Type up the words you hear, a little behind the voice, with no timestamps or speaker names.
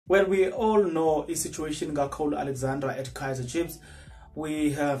Well, we all know the situation got Cole Alexandra at Kaizer Chiefs.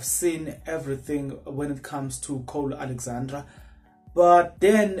 We have seen everything when it comes to Cole Alexandra. But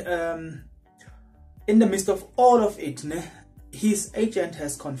then, in the midst of all of it, his agent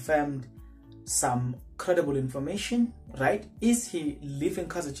has confirmed some credible information, right? Is he leaving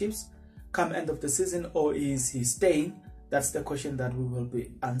Kaizer Chiefs come end of the season, or is he staying? That's the question that we will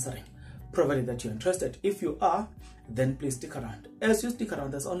be answering, provided that you're interested. If you are, then please stick around. As you stick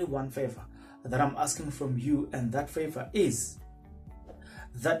around, there's only one favor that I'm asking from you, and that favor is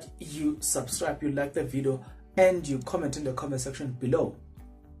that you subscribe, you like the video, and you comment in the comment section below.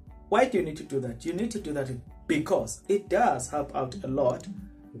 Why do you need to do that? You need to do that because it does help out a lot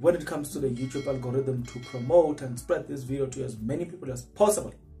when it comes to the YouTube algorithm to promote and spread this video to as many people as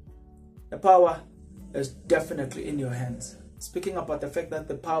possible. The power is definitely in your hands. Speaking about the fact that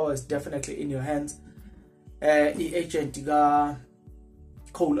the power is definitely in your hands, the agent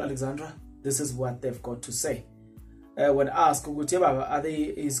Cole Alexandra, this is what they've got to say. When asked,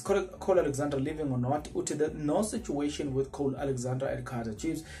 is Cole Alexandra leaving or not? There's no situation with Cole Alexandra at Kaizer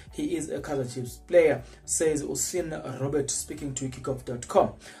Chiefs. He is a Kaizer Chiefs player, says Usin Robert, speaking to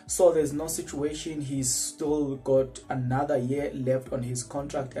kickoff.com. So there's no situation. He's still got another year left on his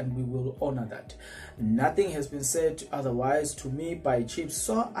contract, and we will honor that. Nothing has been said otherwise to me by Chiefs,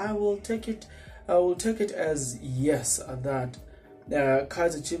 so I will take it as yes, that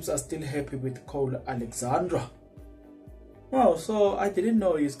Kaizer Chiefs are still happy with Cole Alexandra. Wow, so I didn't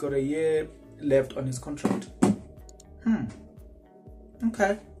know he's got a year left on his contract.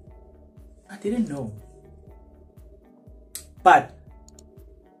 Okay. I didn't know. But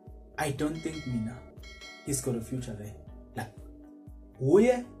I don't think Mina he's got a future there. Like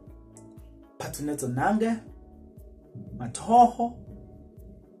Uye, Patuneto Nange, Matoho.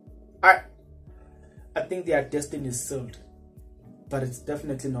 I think their destiny is sealed. But it's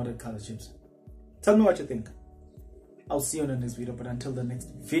definitely not at Kaizer Chiefs. Tell me what you think. I'll see you on the next video, but until the next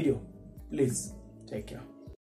video, please take care.